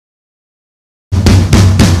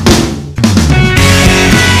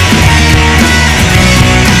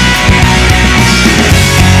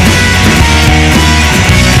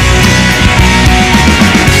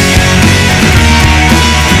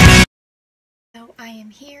am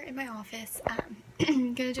here in my office.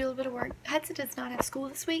 I'm gonna do a little bit of work. Hudson does not have school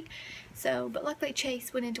this week, but luckily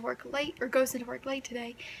Chase went into work late, or goes into work late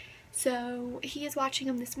today. So he is watching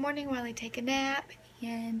him this morning while I take a nap,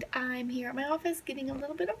 and I'm here at my office getting a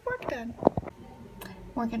little bit of work done.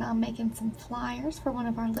 Working on making some flyers for one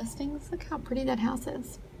of our listings. Look how pretty that house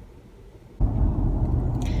is.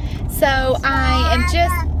 So I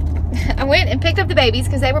went and picked up the babies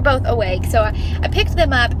because they were both awake. So I picked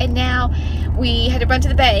them up, and now we had to run to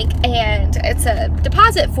the bank, and it's a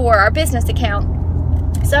deposit for our business account.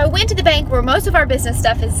 So I went to the bank where most of our business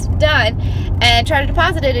stuff is done and tried to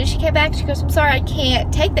deposit it, and she came back and she goes, "I'm sorry, I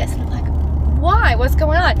can't take this." And I'm like, "Why? What's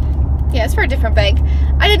going on?" Yeah, it's for a different bank.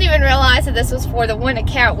 I didn't even realize that this was for the one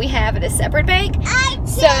account we have at a separate bank.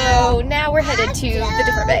 So now we're headed to the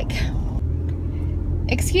different bank.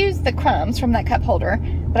 Excuse the crumbs from that cup holder,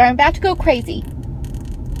 but I'm about to go crazy.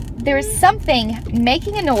 There is something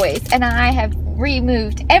making a noise, and I have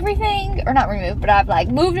removed everything, or not removed, but I've like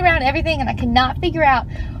moved around everything, and I cannot figure out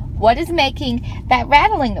what is making that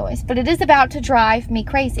rattling noise, but it is about to drive me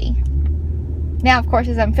crazy. Now, of course,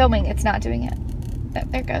 as I'm filming, it's not doing it. Oh,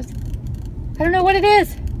 there it goes. I don't know what it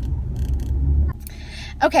is.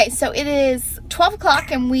 Okay, so it is 12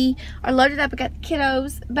 o'clock and we are loaded up. I got the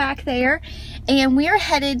kiddos back there, and we are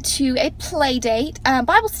headed to a play date,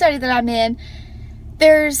 Bible study that I'm in.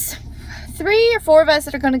 There's 3 or 4 of us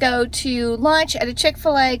that are going to go to lunch at a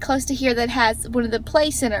Chick-fil-A close to here that has one of the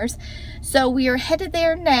play centers. So we are headed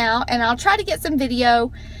there now, and I'll try to get some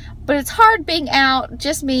video, but it's hard being out,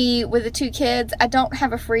 just me with the 2 kids. I don't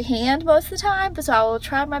have a free hand most of the time, so I will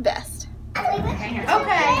try my best. Okay.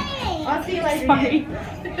 I'll see you later. Sorry.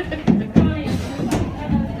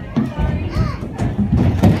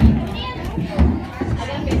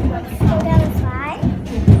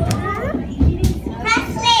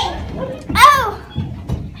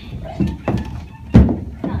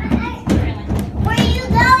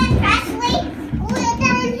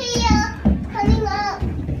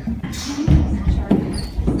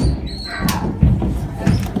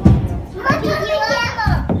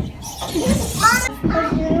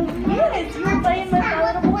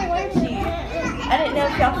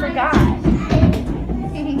 Y'all forgot.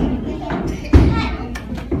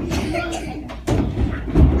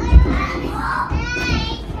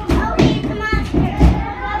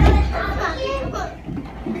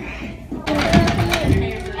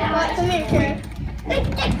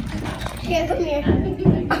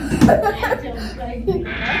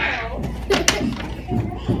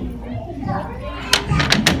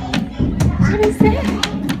 What is that?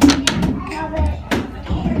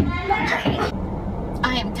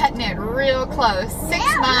 I am cutting it real close.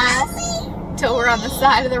 6 miles till we're on the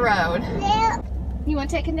side of the road. No. You want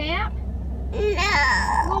to take a nap? No.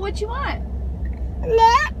 Well, what you want?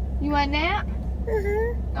 Nap. You want a nap?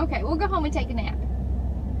 Mm-hmm. Okay, we'll go home and take a nap.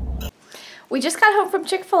 We just got home from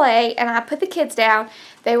Chick-fil-A, and I put the kids down.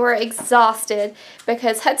 They were exhausted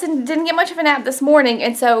because Hudson didn't get much of a nap this morning,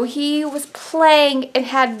 and so he was playing and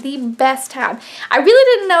had the best time. I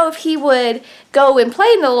really didn't know if he would go and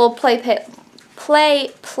play in the little play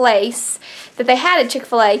place that they had at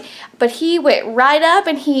Chick-fil-A, but he went right up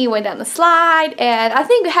and he went down the slide, and I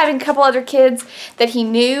think having a couple other kids that he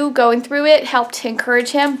knew going through it helped to encourage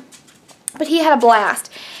him. But he had a blast,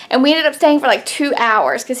 and we ended up staying for like 2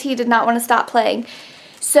 hours because he did not want to stop playing.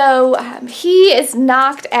 So he is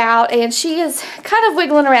knocked out, and she is kind of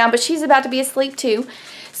wiggling around, but she's about to be asleep too.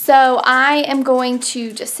 So I am going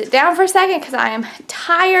to just sit down for a second because I am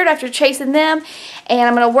tired after chasing them, and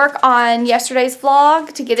I'm going to work on yesterday's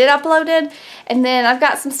vlog to get it uploaded, and then I've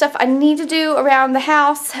got some stuff I need to do around the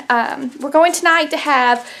house. We're going tonight to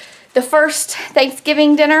have the first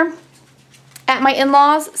Thanksgiving dinner at my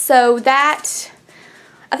in-laws, so that,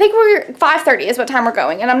 I think we're 5:30 is what time we're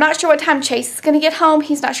going, and I'm not sure what time Chase is going to get home.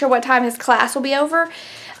 He's not sure what time his class will be over,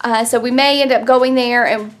 so we may end up going there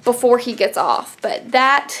and before he gets off, but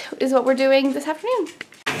that is what we're doing this afternoon.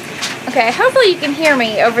 Okay, hopefully you can hear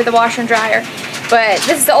me over the washer and dryer, but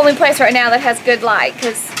this is the only place right now that has good light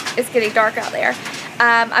because it's getting dark out there.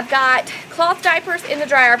 I've got cloth diapers in the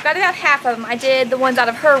dryer. I've got about half of them. I did the ones out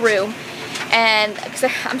of her room, and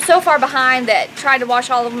I'm so far behind that trying to wash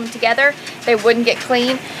all of them together, they wouldn't get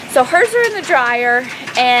clean. So hers are in the dryer,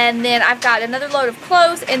 and then I've got another load of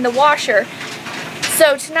clothes in the washer.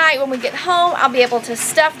 So tonight when we get home, I'll be able to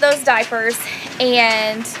stuff those diapers,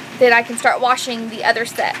 and then I can start washing the other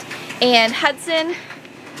set. And Hudson,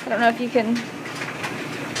 I don't know if you can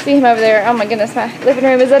see him over there. Oh my goodness, my living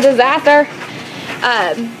room is a disaster.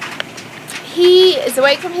 He is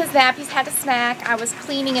awake from his nap. He's had a snack. I was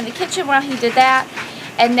cleaning in the kitchen while he did that.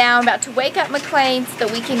 And now I'm about to wake up McLean so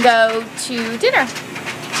that we can go to dinner.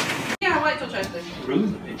 Yeah, wait till Tuesday.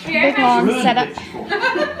 Big long setup.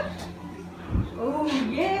 Oh,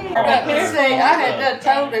 yeah. Let's see, I had just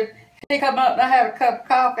told him, he come up and I had a cup of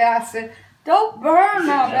coffee. I said, don't burn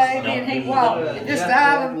my baby. And he walked, just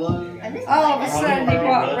out of, all of a sudden he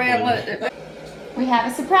walked around and looked at me. We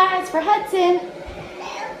have a surprise for Hudson.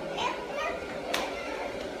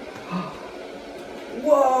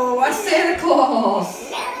 Whoa, that's Santa Claus.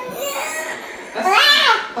 That's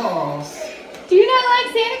Santa Claus. Do you not like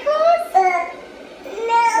Santa Claus?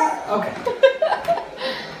 Okay.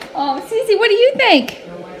 Oh, Cece, what do you think?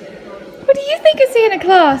 What do you think of Santa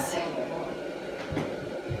Claus?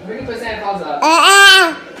 We can put Santa Claus up.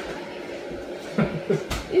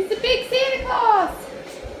 It's the big Santa Claus.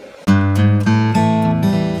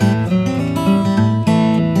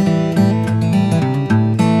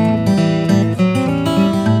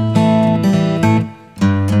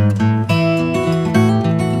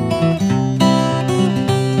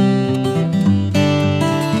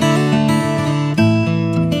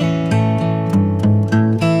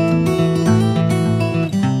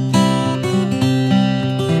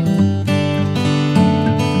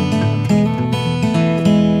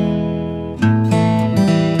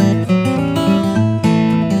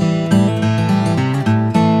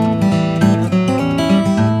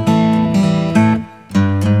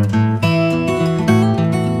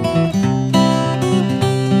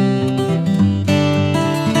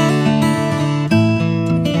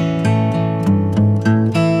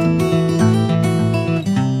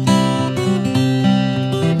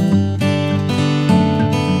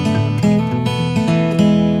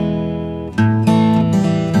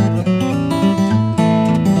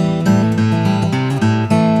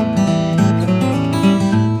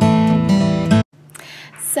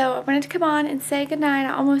 So I wanted to come on and say goodnight.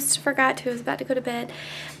 I almost forgot to. I was about to go to bed.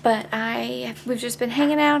 But we've just been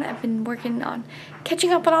hanging out. I've been working on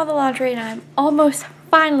catching up on all the laundry, and I'm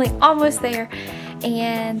finally almost there.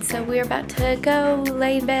 And so we're about to go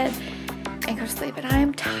lay in bed and go to sleep. And I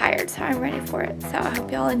am tired, so I'm ready for it. So I hope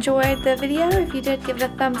y'all enjoyed the video. If you did, give it a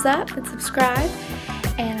thumbs up and subscribe.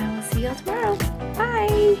 And I will see y'all tomorrow.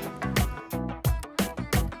 Bye!